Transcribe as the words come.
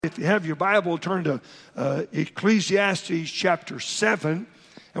If you have your Bible, turn to Ecclesiastes chapter 7,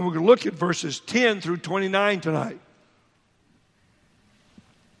 and we're going to look at verses 10 through 29 tonight.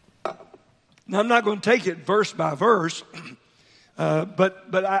 Now, I'm not going to take it verse by verse, but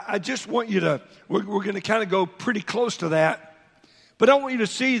I just want you to, we're going to kind of go pretty close to that. But I want you to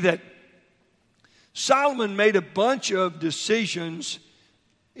see that Solomon made a bunch of decisions.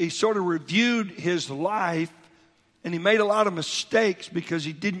 He sort of reviewed his life, and he made a lot of mistakes because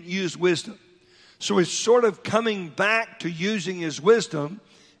he didn't use wisdom. So he's sort of coming back to using his wisdom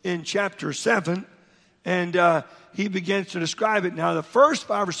in chapter 7, and he begins to describe it. Now, the first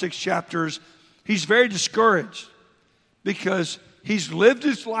 5 or 6 chapters, he's very discouraged because he's lived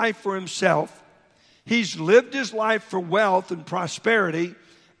his life for himself. He's lived his life for wealth and prosperity,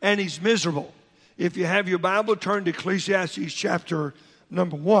 and he's miserable. If you have your Bible, turn to Ecclesiastes chapter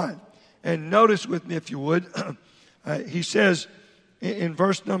number 1. And notice with me, if you would, he says in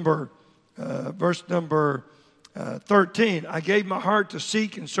verse number 13, I gave my heart to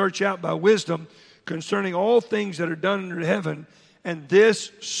seek and search out by wisdom concerning all things that are done under heaven, and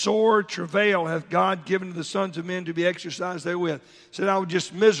this sore travail hath God given to the sons of men to be exercised therewith. Said I was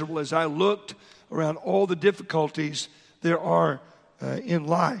just miserable as I looked around all the difficulties there are in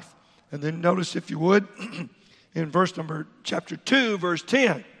life. And then notice, if you would, in chapter 2, verse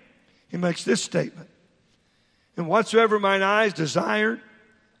 10, he makes this statement. And whatsoever mine eyes desired,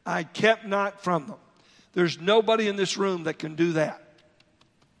 I kept not from them. There's nobody in this room that can do that.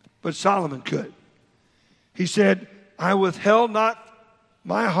 But Solomon could. He said, I withheld not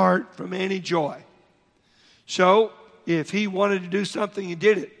my heart from any joy. So, if he wanted to do something, he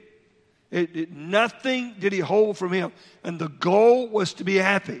did it. Nothing did he hold from him. And the goal was to be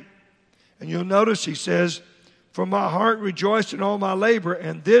happy. And you'll notice he says, for my heart rejoiced in all my labor,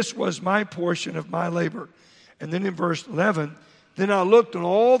 and this was my portion of my labor. And then in verse 11, then I looked on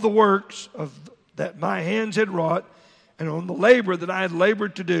all the works that my hands had wrought, and on the labor that I had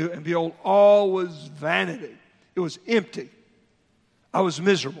labored to do, and behold, all was vanity. It was empty. I was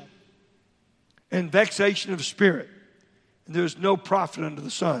miserable. And vexation of spirit. And there was no profit under the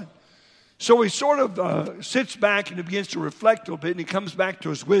sun. So he sort of sits back and he begins to reflect a little bit, and he comes back to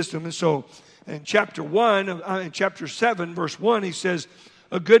his wisdom. And so in chapter 7, verse 1, he says,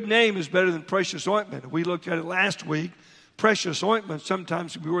 a good name is better than precious ointment. We looked at it last week. Precious ointment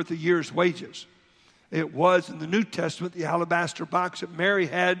sometimes can be worth a year's wages. It was in the New Testament, the alabaster box that Mary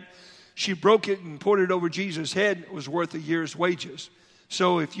had. She broke it and poured it over Jesus' head, and it was worth a year's wages.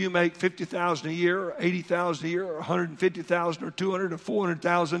 So if you make $50,000 a year, or $80,000 a year, or $150,000, or $200,000, or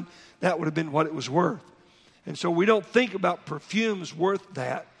 $400,000, that would have been what it was worth. And so we don't think about perfumes worth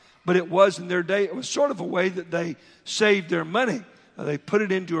that, but it was in their day. It was sort of a way that they saved their money. They put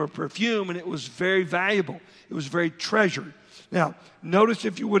it into a perfume, and it was very valuable. It was very treasured. Now, notice,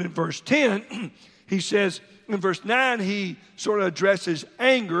 if you would, in verse 10, he says, in verse 9, he sort of addresses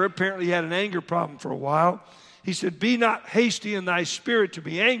anger. Apparently, he had an anger problem for a while. He said, be not hasty in thy spirit to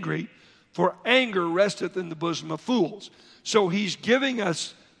be angry, for anger resteth in the bosom of fools. So he's giving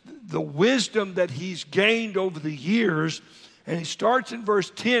us the wisdom that he's gained over the years. And he starts in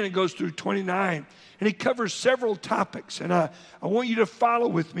verse 10 and goes through 29. And he covers several topics. And I want you to follow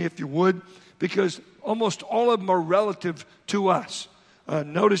with me, if you would, because almost all of them are relative to us.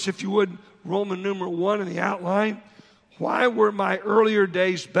 Notice, if you would, Roman numeral 1 in the outline. Why were my earlier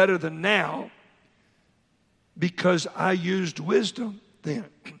days better than now? Because I used wisdom then.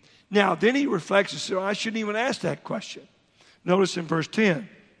 Now, then he reflects and says, I shouldn't even ask that question. Notice in verse 10.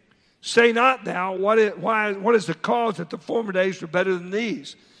 Say not thou, what is the cause that the former days were better than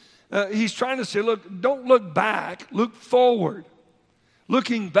these? He's trying to say, look, don't look back, look forward.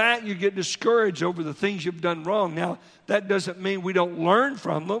 Looking back, you get discouraged over the things you've done wrong. Now, that doesn't mean we don't learn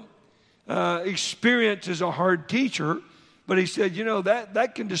from them. Experience is a hard teacher, but he said,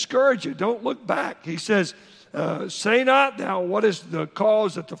 that can discourage you. Don't look back. He says, say not thou, what is the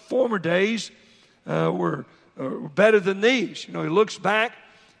cause that the former days were better than these? He looks back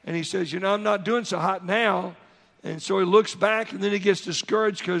and he says, I'm not doing so hot now. And so he looks back, and then he gets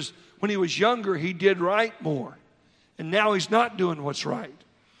discouraged because when he was younger, he did right more. And now he's not doing what's right.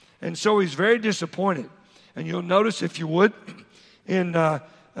 And so he's very disappointed. And you'll notice, if you would, in the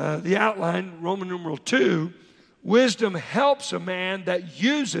outline, Roman numeral 2, wisdom helps a man that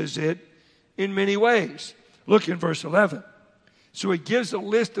uses it in many ways. Look in verse 11. So he gives a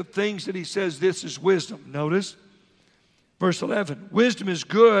list of things that he says this is wisdom. Notice, verse 11, wisdom is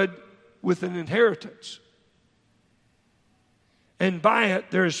good with an inheritance. And by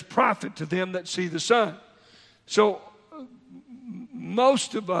it there is profit to them that see the sun. So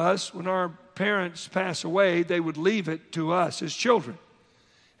most of us, when our parents pass away, they would leave it to us as children.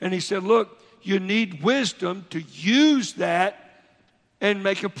 And he said, look, you need wisdom to use that and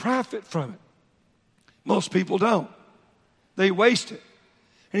make a profit from it. Most people don't. They waste it.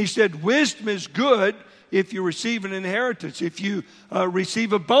 And he said, wisdom is good if you receive an inheritance, if you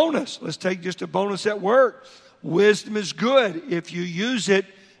receive a bonus. Let's take just a bonus at work. Wisdom is good if you use it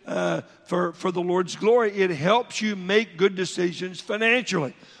for the Lord's glory. It helps you make good decisions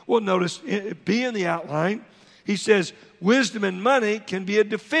financially. Well, notice, B in the outline, he says, wisdom and money can be a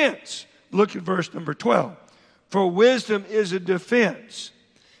defense. Look at verse number 12. For wisdom is a defense,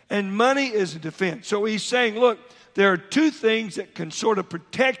 and money is a defense. So he's saying, look, there are two things that can sort of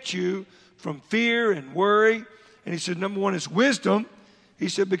protect you from fear and worry. And he said, number one is wisdom. He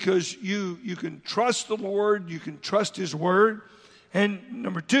said, because you can trust the Lord, you can trust his word. And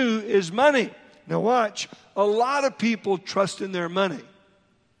number two is money. Now watch, a lot of people trust in their money.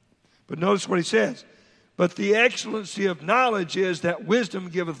 But notice what he says. But the excellency of knowledge is that wisdom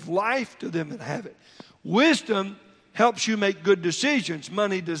giveth life to them that have it. Wisdom helps you make good decisions.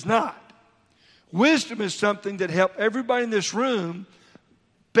 Money does not. Wisdom is something that helps everybody in this room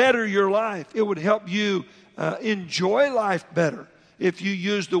better your life. It would help you enjoy life better if you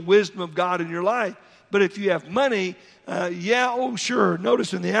use the wisdom of God in your life. But if you have money, sure.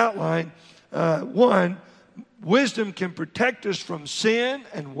 Notice in the outline, one, wisdom can protect us from sin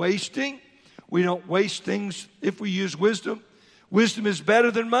and wasting. We don't waste things if we use wisdom. Wisdom is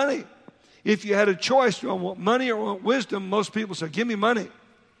better than money. If you had a choice, do I want money or want wisdom? Most people say, give me money.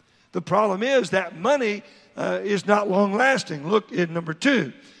 The problem is that money is not long-lasting. Look at number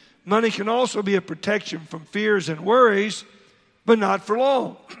two. Money can also be a protection from fears and worries, but not for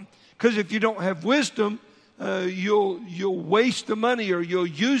long. Because if you don't have wisdom, you'll waste the money or you'll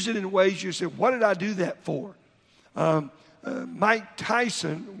use it in ways you say, what did I do that for? Mike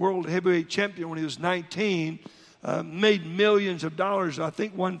Tyson, world heavyweight champion when he was 19, made millions of dollars. I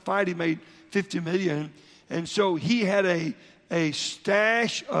think one fight he made $50 million. And so he had a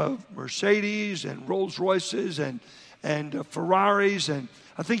stash of Mercedes and Rolls Royces and Ferraris, and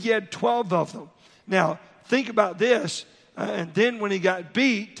I think he had 12 of them. Now, think about this. And then when he got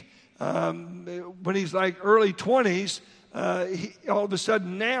beat, when he's like early 20s, all of a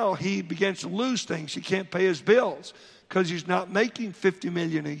sudden now he begins to lose things. He can't pay his bills because he's not making $50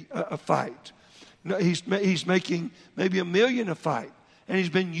 million a fight. No, he's making maybe $1 million a fight. And he's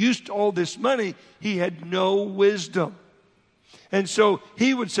been used to all this money. He had no wisdom. And so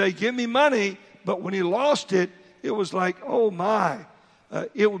he would say, give me money. But when he lost it, it was like, oh my.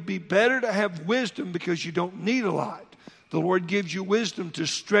 It would be better to have wisdom because you don't need a lot. The Lord gives you wisdom to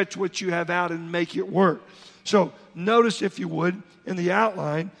stretch what you have out and make it work. So notice, if you would, in the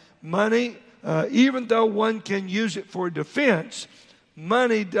outline, money, even though one can use it for defense,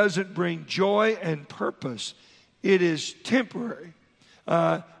 money doesn't bring joy and purpose. It is temporary.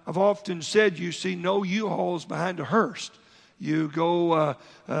 I've often said you see no U-Hauls behind a hearse. You go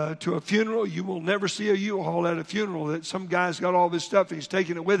to a funeral, you will never see a U-Haul at a funeral that some guy's got all this stuff and he's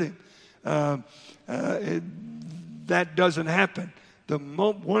taking it with him. That doesn't happen.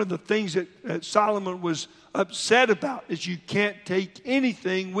 One of the things that Solomon was upset about is you can't take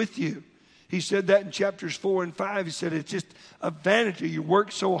anything with you. He said that in chapters 4 and 5. He said it's just a vanity. You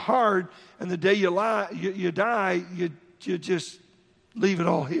work so hard, and the day you die, you just leave it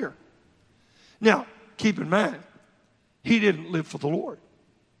all here. Now, keep in mind, he didn't live for the Lord.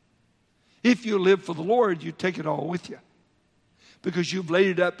 If you live for the Lord, you take it all with you because you've laid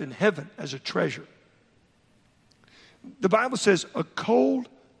it up in heaven as a treasure. The Bible says a cold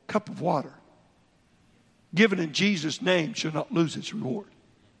cup of water given in Jesus' name shall not lose its reward.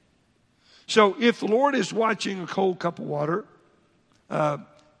 So if the Lord is watching a cold cup of water,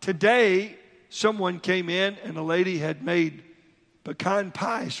 today someone came in and a lady had made pecan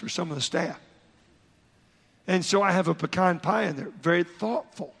pies for some of the staff. And so I have a pecan pie in there, very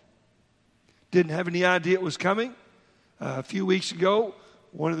thoughtful. Didn't have any idea it was coming. A few weeks ago,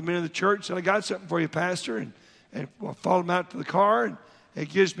 one of the men of the church said, I got something for you, Pastor. And I followed him out to the car, and it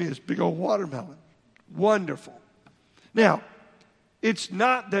gives me this big old watermelon. Wonderful. Now, it's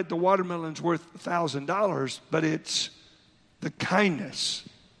not that the watermelon's worth $1,000, but it's the kindness.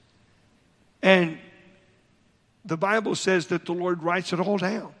 And the Bible says that the Lord writes it all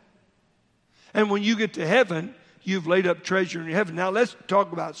down. And when you get to heaven, you've laid up treasure in your heaven. Now, let's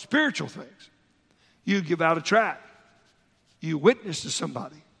talk about spiritual things. You give out a tract. You witness to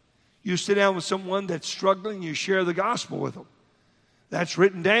somebody. You sit down with someone that's struggling. You share the gospel with them. That's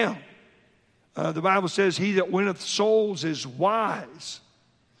written down. The Bible says, he that winneth souls is wise.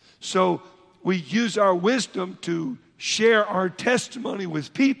 So we use our wisdom to share our testimony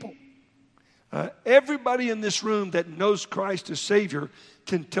with people. Everybody in this room that knows Christ as Savior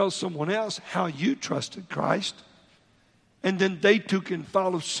can tell someone else how you trusted Christ, and then they too can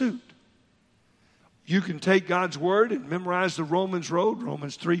follow suit. You can take God's word and memorize the Romans road,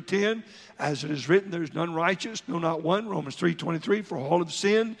 Romans 3:10. As it is written, there is none righteous, no, not one. Romans 3:23, for all have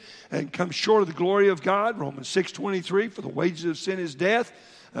sinned and come short of the glory of God. Romans 6:23, for the wages of sin is death.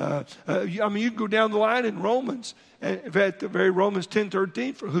 You can go down the line in Romans. At the very Romans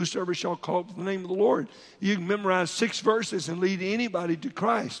 10:13, for whosoever shall call upon the name of the Lord. You can memorize 6 verses and lead anybody to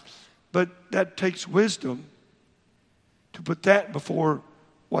Christ. But that takes wisdom to put that before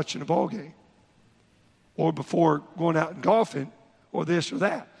watching a ball game, or before going out and golfing, or this or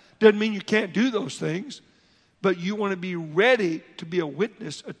that. Doesn't mean you can't do those things, but you want to be ready to be a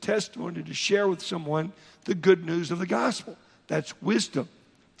witness, a testimony, to share with someone the good news of the gospel. That's wisdom.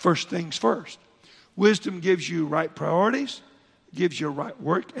 First things first. Wisdom gives you right priorities, gives you a right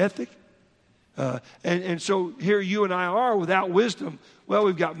work ethic. And so here you and I are without wisdom. Well,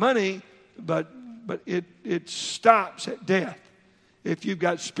 we've got money, but it stops at death. If you've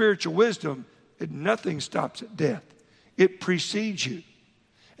got spiritual wisdom, nothing stops at death. It precedes you.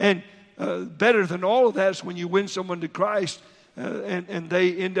 And better than all of that is when you win someone to Christ and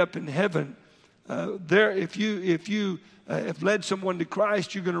they end up in heaven. If you have led someone to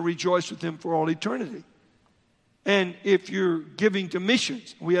Christ, you're going to rejoice with them for all eternity. And if you're giving to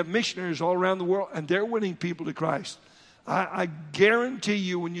missions, we have missionaries all around the world, and they're winning people to Christ. I guarantee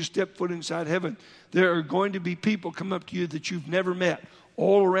you, when you step foot inside heaven, there are going to be people come up to you that you've never met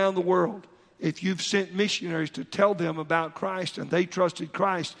all around the world. If you've sent missionaries to tell them about Christ and they trusted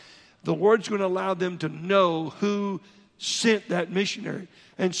Christ, the Lord's going to allow them to know who sent that missionary.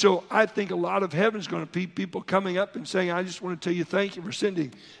 And so I think a lot of heaven's going to be people coming up and saying, I just want to tell you thank you for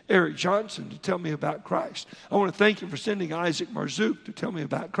sending Eric Johnson to tell me about Christ. I want to thank you for sending Isaac Marzouk to tell me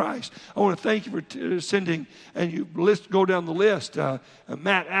about Christ. I want to thank you for sending, and you go down the list,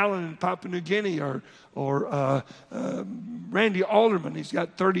 Matt Allen in Papua New Guinea, or Randy Alderman. He's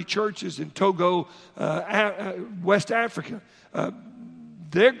got 30 churches in Togo, West Africa.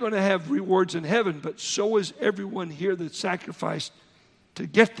 They're going to have rewards in heaven, but so is everyone here that sacrificed to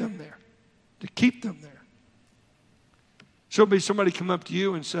get them there, to keep them there. So be somebody come up to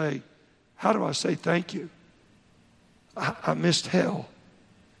you and say, how do I say thank you? I missed hell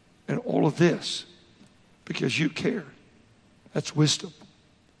and all of this because you cared. That's wisdom,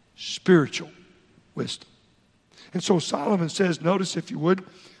 spiritual wisdom. And so Solomon says, notice if you would,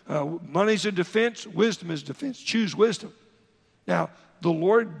 money's a defense, wisdom is defense. Choose wisdom. Now, the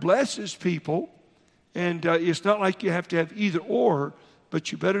Lord blesses people, and it's not like you have to have either or,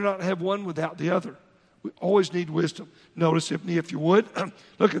 but you better not have one without the other. We always need wisdom. Notice with me, if you would,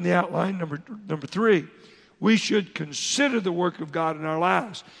 look in the outline, number 3. We should consider the work of God in our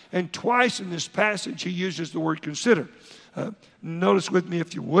lives. And twice in this passage, he uses the word consider. Notice with me,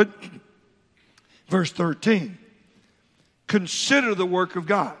 if you would, verse 13. Consider the work of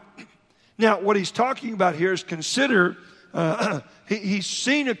God. Now, what he's talking about here is consider. He's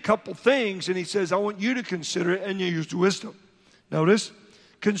seen a couple things, and he says, I want you to consider it, and you use wisdom. Notice,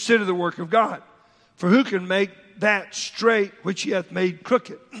 consider the work of God. For who can make that straight which he hath made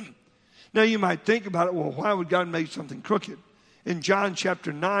crooked? Now you might think about it, well, why would God make something crooked? In John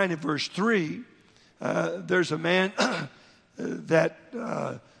chapter 9 and verse 3, there's a man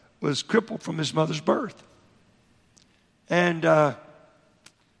that was crippled from his mother's birth. And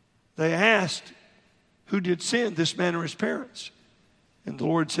they asked, who did sin, this man or his parents? And the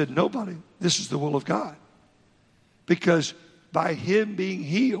Lord said, nobody. This is the will of God. Because by him being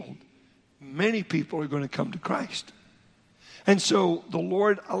healed, many people are going to come to Christ. And so the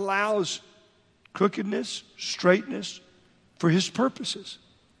Lord allows crookedness, straightness for his purposes.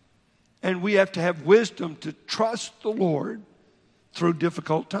 And we have to have wisdom to trust the Lord through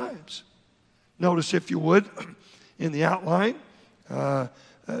difficult times. Notice, if you would, in the outline,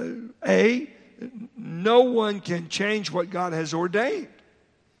 no one can change what God has ordained.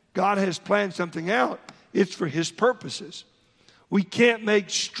 God has planned something out. It's for his purposes. We can't make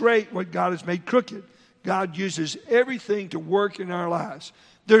straight what God has made crooked. God uses everything to work in our lives.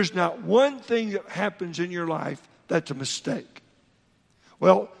 There's not one thing that happens in your life that's a mistake.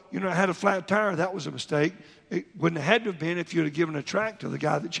 Well, I had a flat tire. That was a mistake. It wouldn't have had to have been if you'd have given a tract to the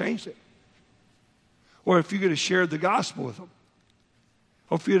guy that changed it. Or if you could have shared the gospel with him.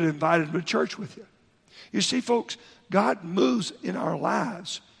 Or if you'd have invited him to church with you. You see, folks, God moves in our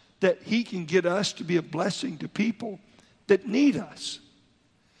lives that he can get us to be a blessing to people that need us.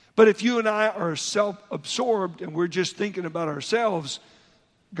 But if you and I are self-absorbed and we're just thinking about ourselves,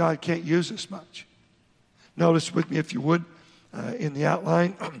 God can't use us much. Notice with me, if you would, in the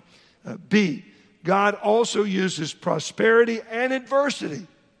outline, B, God also uses prosperity and adversity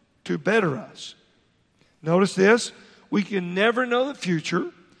to better us. Notice this. We can never know the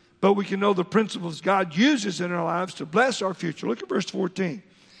future, but we can know the principles God uses in our lives to bless our future. Look at verse 14.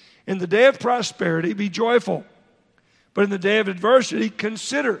 In the day of prosperity, be joyful. But in the day of adversity,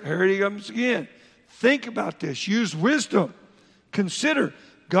 consider. Here he comes again. Think about this. Use wisdom. Consider.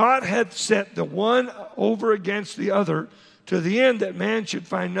 God hath set the one over against the other to the end that man should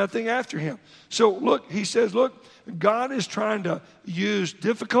find nothing after him. So look, he says, look, God is trying to use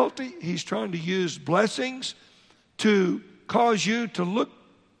difficulty. He's trying to use blessings to cause you to look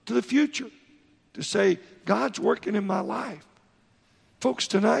to the future, to say, God's working in my life. Folks,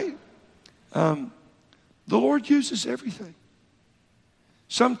 tonight, the Lord uses everything.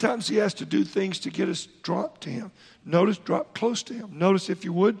 Sometimes he has to do things to get us dropped to him. Notice, drop close to him. Notice, if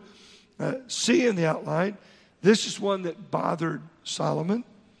you would, see in the outline, this is one that bothered Solomon.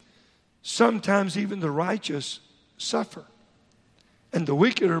 Sometimes even the righteous suffer, and the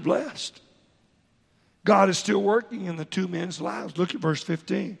wicked are blessed. God is still working in the two men's lives. Look at verse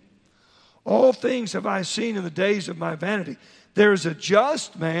 15. All things have I seen in the days of my vanity. There is a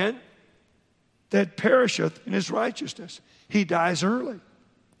just man that perisheth in his righteousness. He dies early.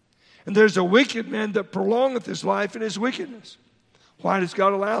 And there's a wicked man that prolongeth his life in his wickedness. Why does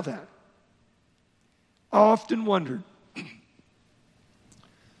God allow that? I often wondered.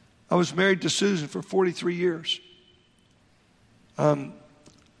 I was married to Susan for 43 years.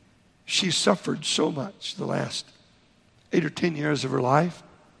 She suffered so much the last 8 or 10 years of her life.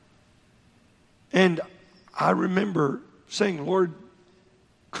 And I remember saying, Lord,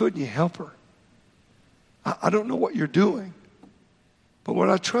 couldn't you help her? I don't know what you're doing, but Lord,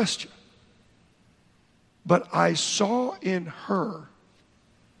 I trust you. But I saw in her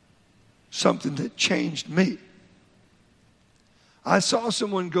something that changed me. I saw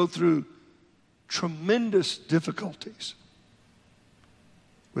someone go through tremendous difficulties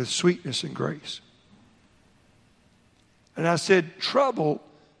with sweetness and grace. And I said, trouble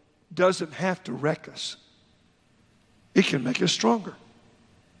doesn't have to wreck us. It can make us stronger.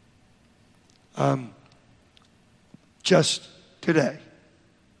 Just today,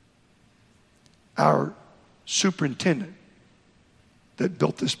 our superintendent that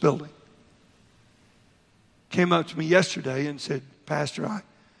built this building came up to me yesterday and said, Pastor,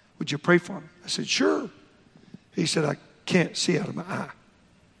 would you pray for me? I said, sure. He said, I can't see out of my eye.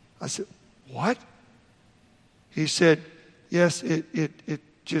 I said, what? He said, yes, it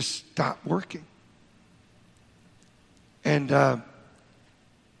just stopped working. And I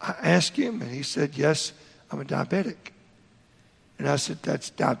asked him, and he said, yes, I'm a diabetic. And I said,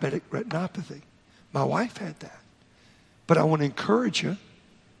 that's diabetic retinopathy. My wife had that. But I want to encourage you,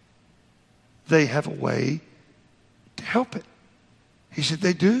 they have a way to help it. He said,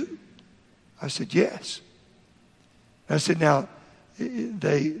 they do? I said, yes. I said, now,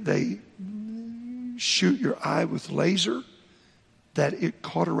 they shoot your eye with laser that it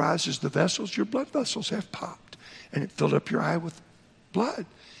cauterizes the vessels. Your blood vessels have popped, and it filled up your eye with blood,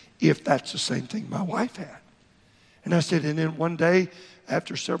 if that's the same thing my wife had. And I said, and then one day,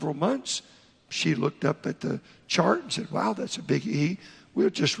 after several months, she looked up at the chart and said, wow, that's a big E. We were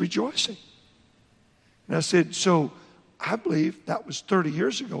just rejoicing. And I said, so I believe that was 30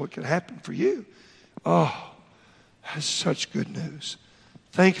 years ago. It could happen for you. Oh, that's such good news.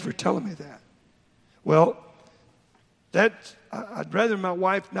 Thank you for telling me that. Well, I'd rather my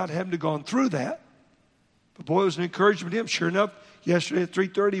wife not having to gone through that. But boy, it was an encouragement to him. Sure enough, yesterday at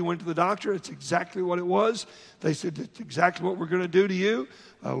 3:30, he went to the doctor. It's exactly what it was. They said, that's exactly what we're going to do to you.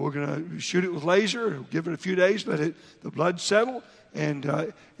 We're going to shoot it with laser. Give it a few days, let the blood settle.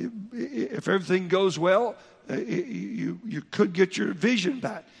 And if everything goes well, you could get your vision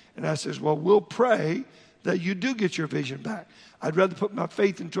back. And I says, well, we'll pray that you do get your vision back. I'd rather put my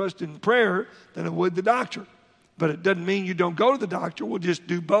faith and trust in prayer than I would the doctor. But it doesn't mean you don't go to the doctor. We'll just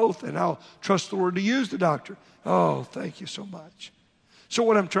do both, and I'll trust the Lord to use the doctor. Oh, thank you so much. So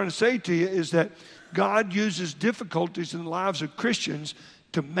what I'm trying to say to you is that God uses difficulties in the lives of Christians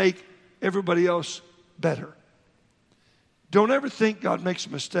to make everybody else better. Don't ever think God makes a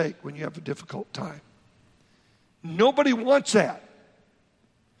mistake when you have a difficult time. Nobody wants that.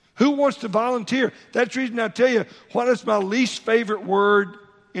 Who wants to volunteer? That's the reason I tell you, what is my least favorite word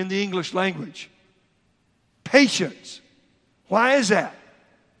in the English language? Patience. Why is that?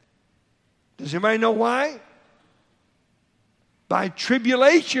 Does anybody know why? By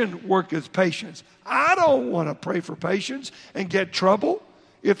tribulation worketh patience. I don't want to pray for patience and get trouble.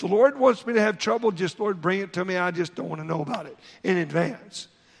 If the Lord wants me to have trouble, just, Lord, bring it to me. I just don't want to know about it in advance.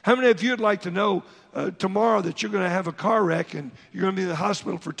 How many of you would like to know tomorrow that you're going to have a car wreck and you're going to be in the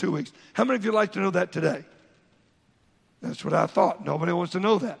hospital for 2 weeks? How many of you would like to know that today? That's what I thought. Nobody wants to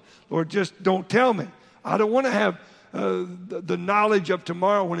know that. Lord, just don't tell me. I don't want to have the knowledge of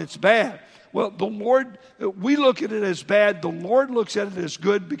tomorrow when it's bad. Well, the Lord, we look at it as bad. The Lord looks at it as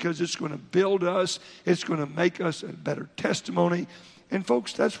good because it's going to build us. It's going to make us a better testimony. And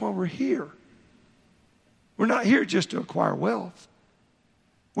folks, that's why we're here. We're not here just to acquire wealth.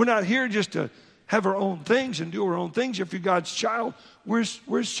 We're not here just to have our own things and do our own things. If you're God's child, we're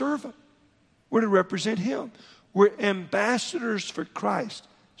a servant. We're to represent Him. We're ambassadors for Christ.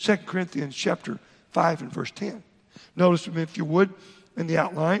 2 Corinthians chapter 5 and verse 10. Notice with me, if you would, in the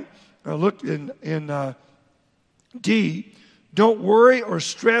outline. Look in D. Don't worry or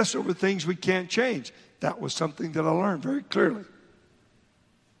stress over things we can't change. That was something that I learned very clearly.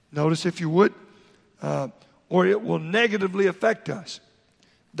 Notice, if you would, or it will negatively affect us.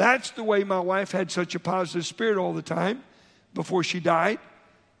 That's the way my wife had such a positive spirit all the time before she died,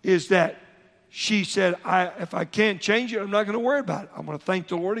 is that she said, if I can't change it, I'm not going to worry about it. I'm going to thank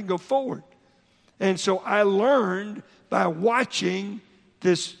the Lord and go forward. And so I learned by watching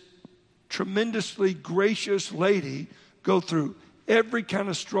this tremendously gracious lady go through every kind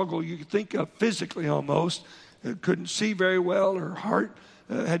of struggle you could think of, physically almost. Couldn't see very well. Her heart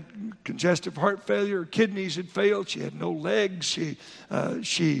had congestive heart failure. Her kidneys had failed. She had no legs. She had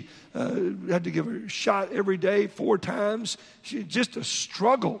to give her a shot every day 4 times. She just a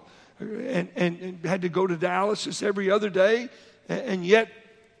struggle, and had to go to dialysis every other day, and yet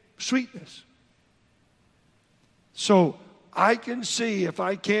sweetness. So I can see if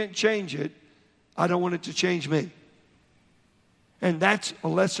I can't change it, I don't want it to change me. And that's a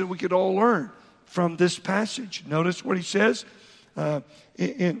lesson we could all learn from this passage. Notice what he says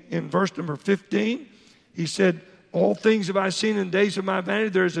in verse number 15. He said, all things have I seen in the days of my vanity.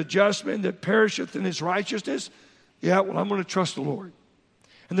 There is a just man that perisheth in his righteousness. Yeah, well, I'm going to trust the Lord.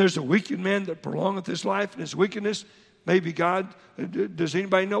 And there's a wicked man that prolongeth his life in his wickedness. Maybe God, does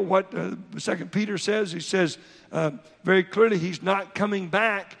anybody know what 2 Peter says? He says very clearly he's not coming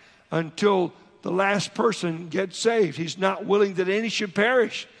back until the last person gets saved. He's not willing that any should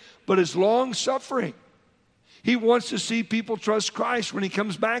perish, but is long-suffering. He wants to see people trust Christ. When he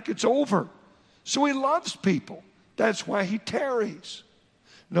comes back, it's over. So he loves people. That's why he tarries.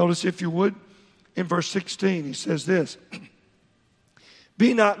 Notice, if you would, in verse 16, he says this.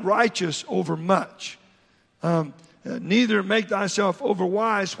 Be not righteous over much. Neither make thyself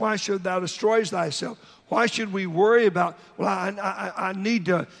overwise. Why should thou destroy thyself? Why should we worry about, well, I need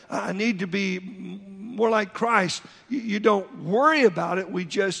to be more like Christ? You don't worry about it. We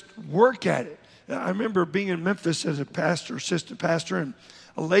just work at it. I remember being in Memphis as a pastor, assistant pastor, and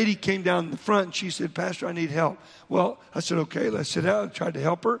a lady came down in the front and she said, Pastor, I need help. Well, I said, okay, let's sit down. I tried to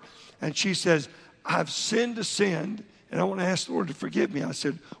help her. And she says, I've sinned a sin, and I want to ask the Lord to forgive me. I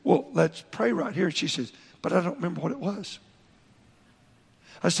said, well, let's pray right here. And she says, but I don't remember what it was.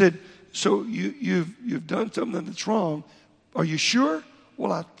 I said, so you've done something that's wrong. Are you sure?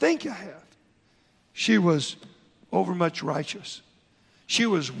 Well, I think I have. She was overmuch righteous. She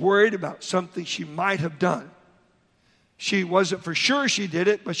was worried about something she might have done. She wasn't for sure she did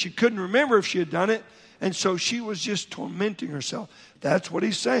it, but she couldn't remember if she had done it. And so she was just tormenting herself. That's what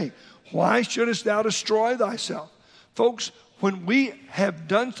he's saying. Why shouldest thou destroy thyself? Folks, when we have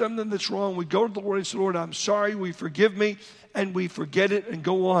done something that's wrong, we go to the Lord and say, Lord, I'm sorry, will you forgive me? And we forget it and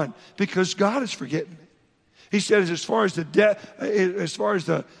go on because God is forgetting me. He says, as far as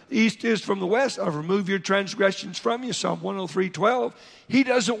the east is from the west, I've removed your transgressions from you, Psalm 103:12. He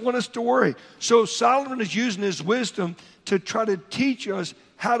doesn't want us to worry. So Solomon is using his wisdom to try to teach us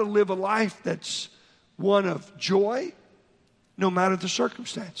how to live a life that's one of joy, no matter the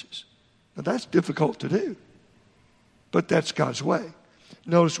circumstances. Now, that's difficult to do, but that's God's way.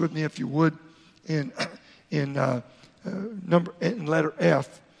 Notice with me, if you would, in letter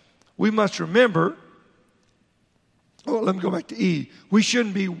F, we must remember. Oh, let me go back to E. We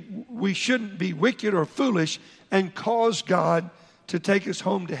shouldn't be wicked or foolish and cause God to take us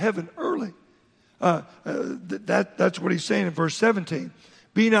home to heaven early. That's what he's saying in verse 17.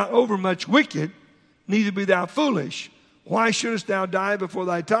 Be not overmuch wicked, neither be thou foolish. Why shouldest thou die before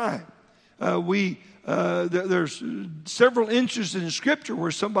thy time? There's several instances in Scripture where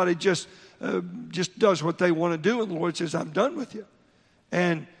somebody just does what they want to do, and the Lord says, I'm done with you.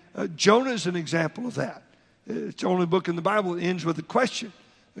 And Jonah is an example of that. It's the only book in the Bible that ends with a question.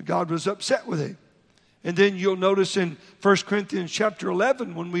 God was upset with him. And then you'll notice in 1 Corinthians chapter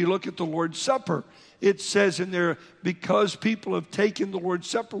 11, when we look at the Lord's Supper, it says in there, because people have taken the Lord's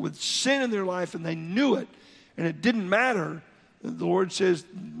Supper with sin in their life and they knew it, and it didn't matter, the Lord says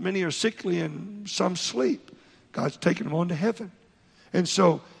many are sickly and some sleep. God's taking them on to heaven. And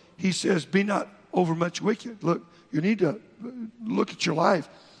so he says, be not overmuch wicked. Look, you need to look at your life.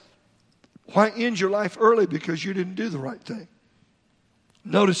 Why end your life early? Because you didn't do the right thing.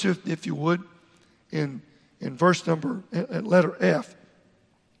 Notice, if you would, in verse number, letter F,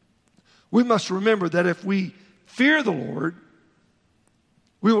 we must remember that if we fear the Lord,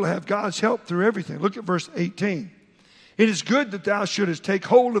 we will have God's help through everything. Look at verse 18. It is good that thou shouldest take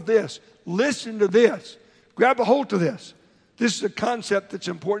hold of this. Listen to this. Grab a hold of this. This is a concept that's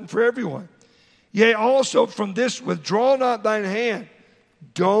important for everyone. Yea, also from this withdraw not thine hand.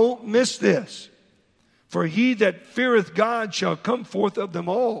 Don't miss this. For he that feareth God shall come forth of them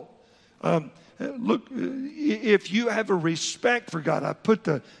all. Look, if you have a respect for God, I put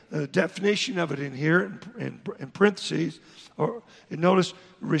the definition of it in here in parentheses. Or notice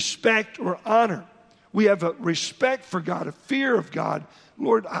respect or honor. We have a respect for God, a fear of God.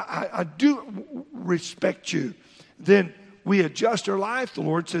 Lord, I do respect you. Then we adjust our life. The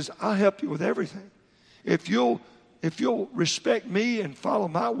Lord says, I'll help you with everything. If you'll respect me and follow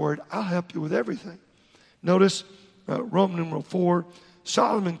my word, I'll help you with everything. Notice Roman numeral 4,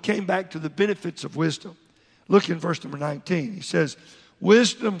 Solomon came back to the benefits of wisdom. Look in verse number 19. He says,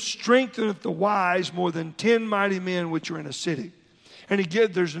 wisdom strengtheneth the wise more than 10 mighty men which are in a city. And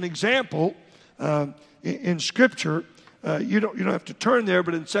there's an example in Scripture. You don't have to turn there,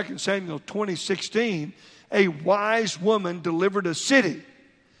 but in 2 Samuel 20:16, a wise woman delivered a city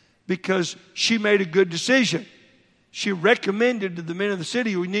because she made a good decision. She recommended to the men of the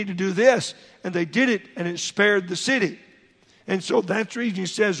city, we need to do this. And they did it, and it spared the city. And so that's the reason he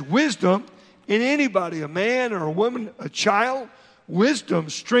says wisdom in anybody, a man or a woman, a child, wisdom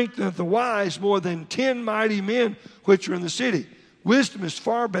strengtheneth the wise more than 10 mighty men which are in the city. Wisdom is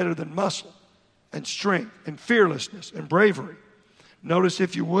far better than muscle and strength and fearlessness and bravery. Notice,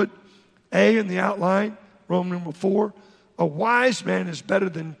 if you would, A in the outline, Roman number 4, a wise man is better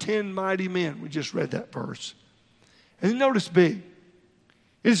than 10 mighty men. We just read that verse. And then notice B.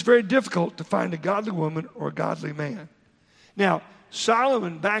 It is very difficult to find a godly woman or a godly man. Now,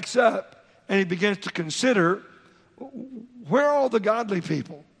 Solomon backs up and he begins to consider, where are all the godly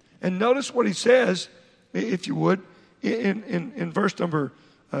people? And notice what he says, if you would, in verse number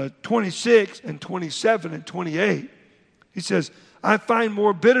 26 and 27 and 28. He says, I find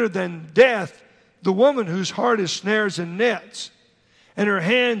more bitter than death the woman whose heart is snares and nets, and her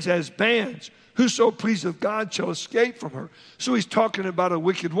hands as bands. Whoso pleaseth God shall escape from her. So he's talking about a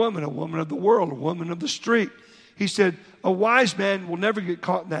wicked woman, a woman of the world, a woman of the street. He said, a wise man will never get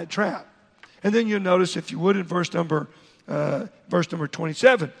caught in that trap. And then you'll notice, if you would, in verse number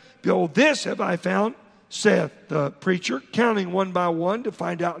 27, behold, this have I found, saith the preacher, counting one by one to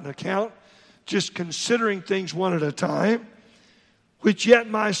find out an account, just considering things one at a time, which yet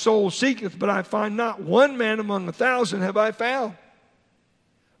my soul seeketh, but I find not. One man among 1,000 have I found,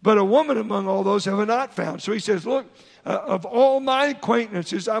 but a woman among all those have I not found. So he says, look, of all my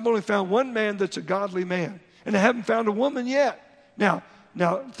acquaintances, I've only found one man that's a godly man, and I haven't found a woman yet. Now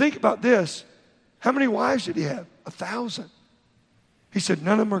think about this. How many wives did he have? 1,000. He said,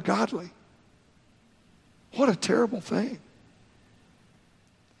 none of them are godly. What a terrible thing.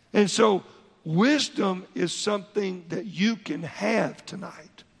 And so wisdom is something that you can have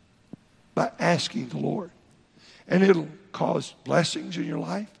tonight by asking the Lord. And it'll cause blessings in your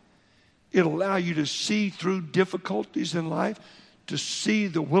life. It'll allow you to see through difficulties in life, to see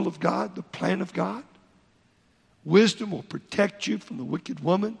the will of God, the plan of God. Wisdom will protect you from the wicked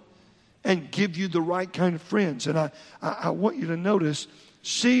woman and give you the right kind of friends. And I want you to notice,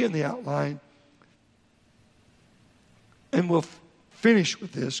 C in the outline, and we'll finish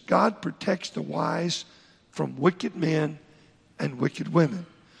with this. God protects the wise from wicked men and wicked women.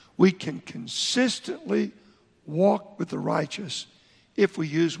 We can consistently walk with the righteous if we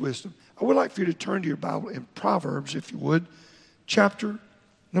use wisdom. I would like for you to turn to your Bible in Proverbs, if you would, chapter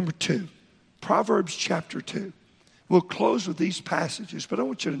number 2. Proverbs chapter 2. We'll close with these passages, but I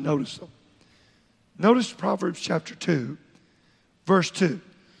want you to notice them. Notice Proverbs chapter 2, verse 2.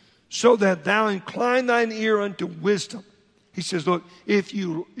 So that thou incline thine ear unto wisdom. He says, look, if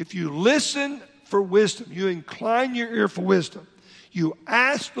you listen for wisdom, you incline your ear for wisdom, you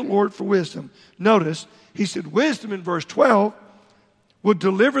ask the Lord for wisdom. Notice, he said, wisdom in verse 12 will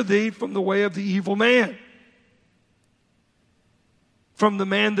deliver thee from the way of the evil man, from the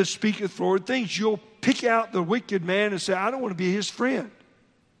man that speaketh forward things. You'll pick out the wicked man and say, I don't want to be his friend.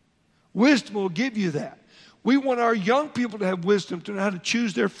 Wisdom will give you that. We want our young people to have wisdom to know how to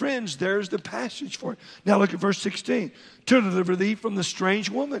choose their friends. There's the passage for it. Now look at verse 16. To deliver thee from the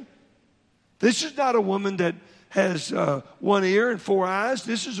strange woman. This is not a woman that has one ear and four eyes.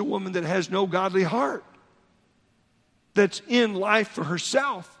 This is a woman that has no godly heart, that's in life for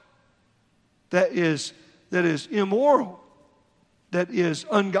herself, that is immoral, that is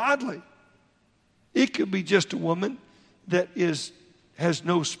ungodly. It could be just a woman that has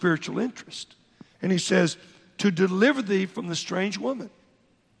no spiritual interest. And he says, to deliver thee from the strange woman,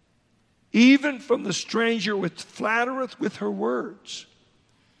 even from the stranger which flattereth with her words,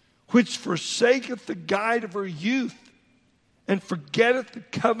 which forsaketh the guide of her youth, and forgetteth the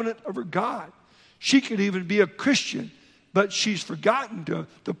covenant of her God. She could even be a Christian, but she's forgotten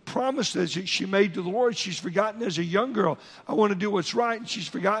the promises that she made to the Lord. She's forgotten as a young girl, I want to do what's right, and she's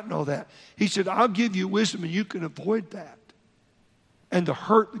forgotten all that. He said, I'll give you wisdom, and you can avoid that and the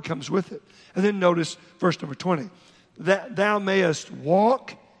hurt that comes with it. And then notice verse number 20, that thou mayest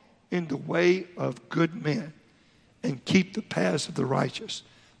walk in the way of good men and keep the paths of the righteous.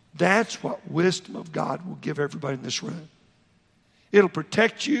 That's what wisdom of God will give everybody in this room. It'll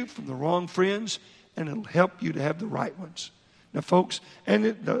protect you from the wrong friends, and it'll help you to have the right ones. Now, folks, and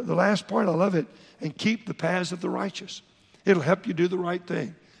the last part, I love it, and keep the paths of the righteous. It'll help you do the right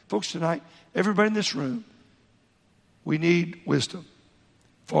thing. Folks, tonight, everybody in this room, we need wisdom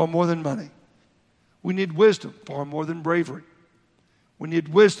far more than money. We need wisdom far more than bravery. We need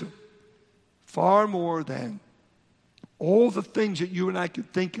wisdom far more than all the things that you and I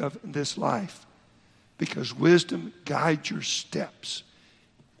could think of in this life, because wisdom guides your steps.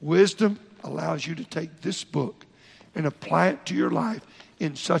 Wisdom allows you to take this book and apply it to your life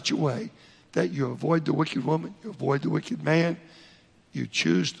in such a way that you avoid the wicked woman, you avoid the wicked man, you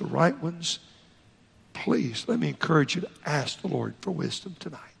choose the right ones. Please, let me encourage you to ask the Lord for wisdom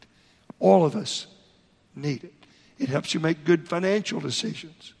tonight. All of us need it. It helps you make good financial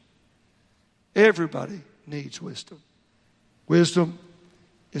decisions. Everybody needs wisdom. Wisdom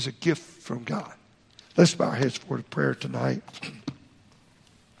is a gift from God. Let's bow our heads for a prayer tonight. I'm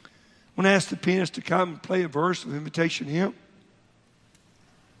going to ask the pianist to come and play a verse of invitation hymn.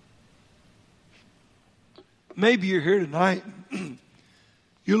 Maybe you're here tonight.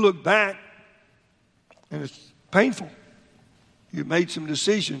 You look back and it's painful. You made some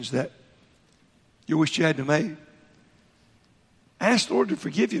decisions that you wish you hadn't made. Ask the Lord to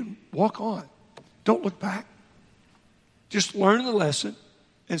forgive you and walk on. Don't look back. Just learn the lesson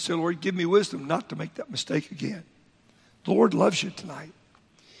and say, Lord, give me wisdom not to make that mistake again. The Lord loves you tonight.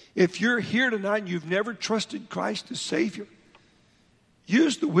 If you're here tonight and you've never trusted Christ as Savior,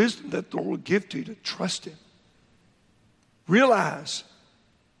 use the wisdom that the Lord will give to you to trust Him. Realize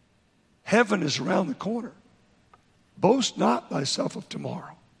heaven is around the corner. Boast not thyself of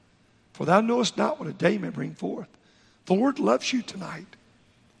tomorrow, for thou knowest not what a day may bring forth. The Lord loves you tonight.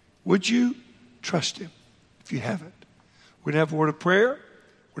 Would you trust Him if you haven't? We're going to have a word of prayer.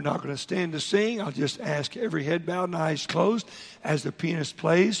 We're not going to stand to sing. I'll just ask every head bowed and eyes closed as the pianist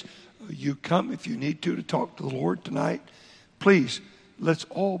plays. You come if you need to talk to the Lord tonight. Please, let's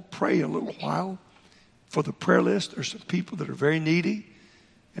all pray a little while for the prayer list. There's some people that are very needy.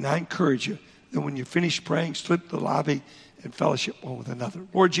 And I encourage you that when you finish praying, slip to the lobby and fellowship one with another.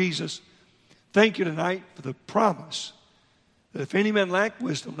 Lord Jesus, thank you tonight for the promise that if any man lack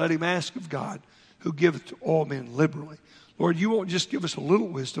wisdom, let him ask of God, who giveth to all men liberally. Lord, you won't just give us a little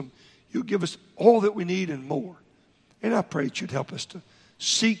wisdom. You'll give us all that we need and more. And I pray that you'd help us to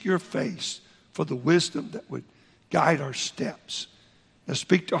seek your face for the wisdom that would guide our steps. Now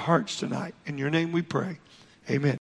speak to hearts tonight. In your name we pray. Amen.